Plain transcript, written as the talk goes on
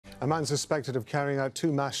A man suspected of carrying out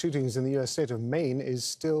two mass shootings in the U.S. state of Maine is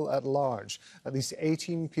still at large. At least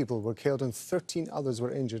 18 people were killed and 13 others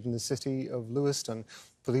were injured in the city of Lewiston.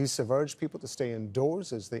 Police have urged people to stay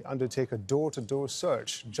indoors as they undertake a door-to-door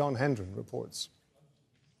search. John Hendren reports.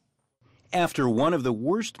 After one of the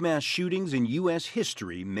worst mass shootings in U.S.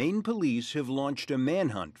 history, Maine police have launched a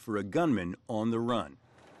manhunt for a gunman on the run.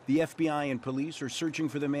 The FBI and police are searching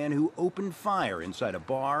for the man who opened fire inside a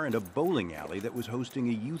bar and a bowling alley that was hosting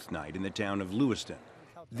a youth night in the town of Lewiston.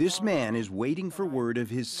 This man is waiting for word of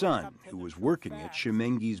his son, who was working at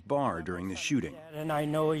Shemengi's bar during the shooting. And I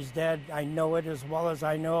know he's dead. I know it as well as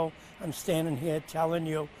I know. I'm standing here telling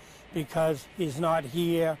you because he's not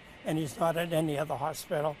here and he's not at any other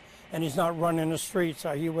hospital and he's not running the streets,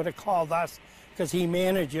 so he would have called us because he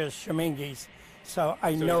manages Shemengi's. So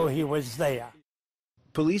I know he was there.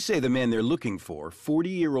 Police say the man they're looking for,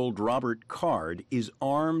 40-year-old Robert Card, is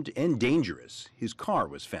armed and dangerous. His car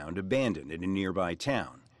was found abandoned in a nearby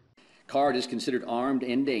town. Card is considered armed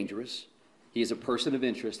and dangerous. He is a person of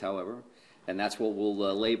interest, however, and that's what we'll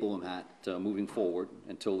label him at moving forward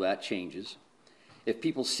until that changes. If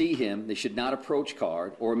people see him, they should not approach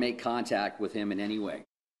Card or make contact with him in any way.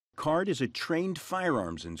 Card is a trained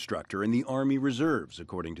firearms instructor in the Army Reserves,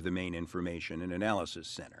 according to the Maine Information and Analysis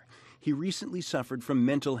Center. He recently suffered from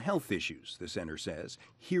mental health issues, the center says,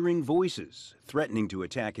 hearing voices, threatening to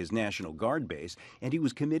attack his National Guard base, and he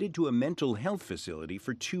was committed to a mental health facility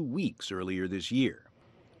for 2 weeks earlier this year.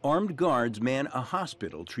 Armed guards man a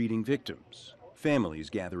hospital treating victims. Families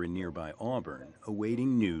gather in nearby Auburn,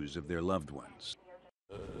 awaiting news of their loved ones.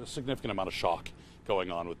 A significant amount of shock going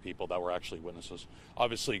on with people that were actually witnesses.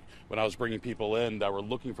 Obviously, when I was bringing people in that were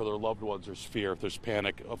looking for their loved ones, there's fear, there's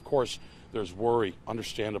panic. Of course, there's worry,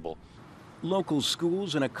 understandable. Local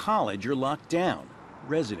schools and a college are locked down.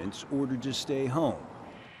 Residents ordered to stay home.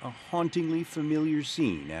 A hauntingly familiar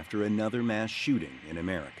scene after another mass shooting in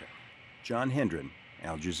America. John Hendren,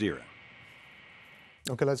 Al Jazeera.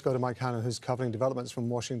 OK, let's go to Mike Hannon, who's covering developments from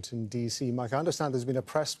Washington, D.C. Mike, I understand there's been a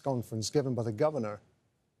press conference given by the governor.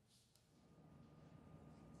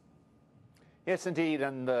 Yes, indeed,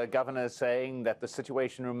 and the governor saying that the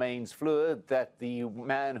situation remains fluid, that the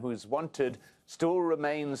man who's wanted still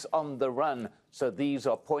remains on the run. So these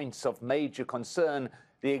are points of major concern.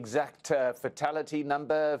 The exact fatality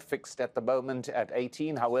number fixed at the moment at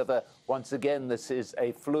 18. However, once again, this is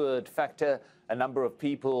a fluid factor. A number of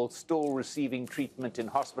people still receiving treatment in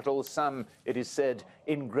hospitals, some, it is said,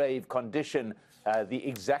 in grave condition. The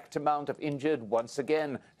exact amount of injured, once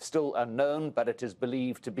again, still unknown, but it is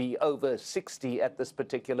believed to be over 60 at this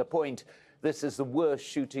particular point. This is the worst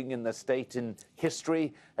shooting in the state in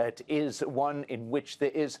history. It is one in which there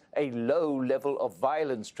is a low level of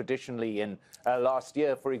violence traditionally. In last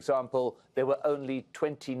year, for example, there were only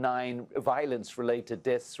 29 violence-related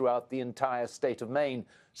deaths throughout the entire state of Maine.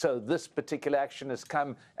 So this particular action has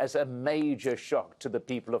come as a major shock to the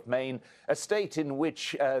people of Maine, a state in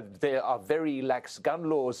which there are very lax gun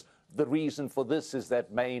laws. The reason for this is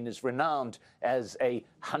that Maine is renowned as a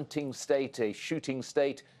hunting state, a shooting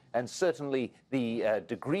state, and certainly the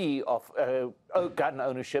degree of gun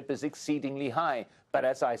ownership is exceedingly high. But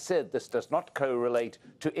as I said, this does not correlate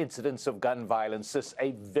to incidents of gun violence. This is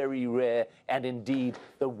a very rare and indeed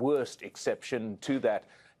the worst exception to that.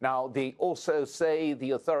 Now, they also say,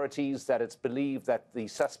 the authorities, that it's believed that the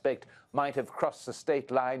suspect might have crossed the state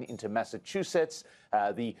line into Massachusetts.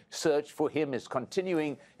 The search for him is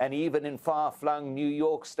continuing, and even in far-flung New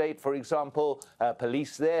York State, for example,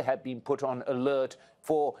 police there have been put on alert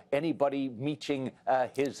for anybody meeting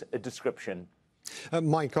his description.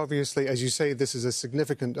 Mike, obviously, as you say, this is a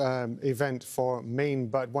significant event for Maine,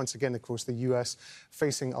 but once again, of course, the U.S.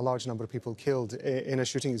 facing a large number of people killed in a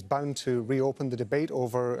shooting is bound to reopen the debate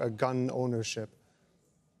over gun ownership.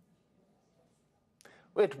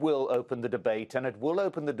 It will open the debate, and it will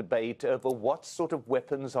open the debate over what sort of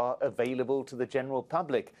weapons are available to the general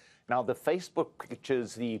public. Now, the Facebook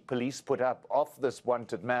pictures the police put up of this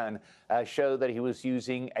wanted man show that he was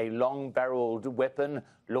using a long-barreled weapon,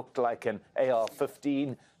 looked like an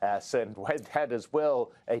AR-15, and had as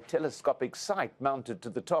well a telescopic sight mounted to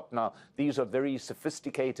the top. Now, these are very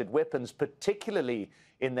sophisticated weapons, particularly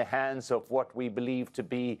in the hands of what we believe to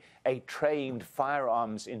be a trained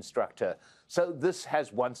firearms instructor. So this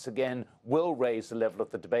has once again will raise the level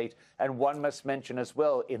of the debate. And one must mention as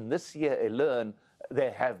well, in this year alone,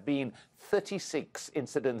 there have been 36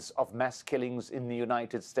 incidents of mass killings in the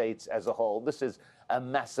United States as a whole. This is a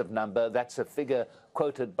massive number. That's a figure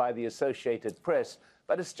quoted by the Associated Press,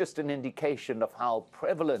 but it's just an indication of how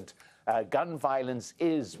prevalent gun violence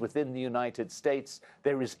is within the United States.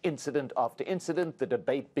 There is incident after incident. The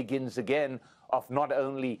debate begins again of not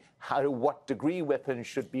only what degree weapons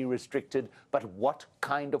should be restricted, but what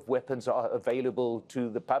kind of weapons are available to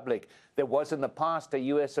the public. There was in the past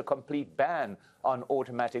a complete ban on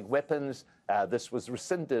automatic weapons. This was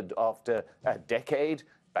rescinded after a decade,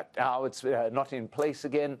 but now it's not in place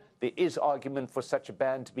again. There is argument for such a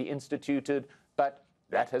ban to be instituted, but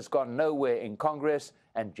that has gone nowhere in Congress,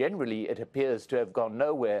 and generally it appears to have gone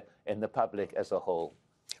nowhere in the public as a whole.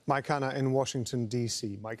 Mike Hanna in Washington,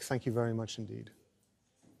 D.C. Mike, thank you very much indeed.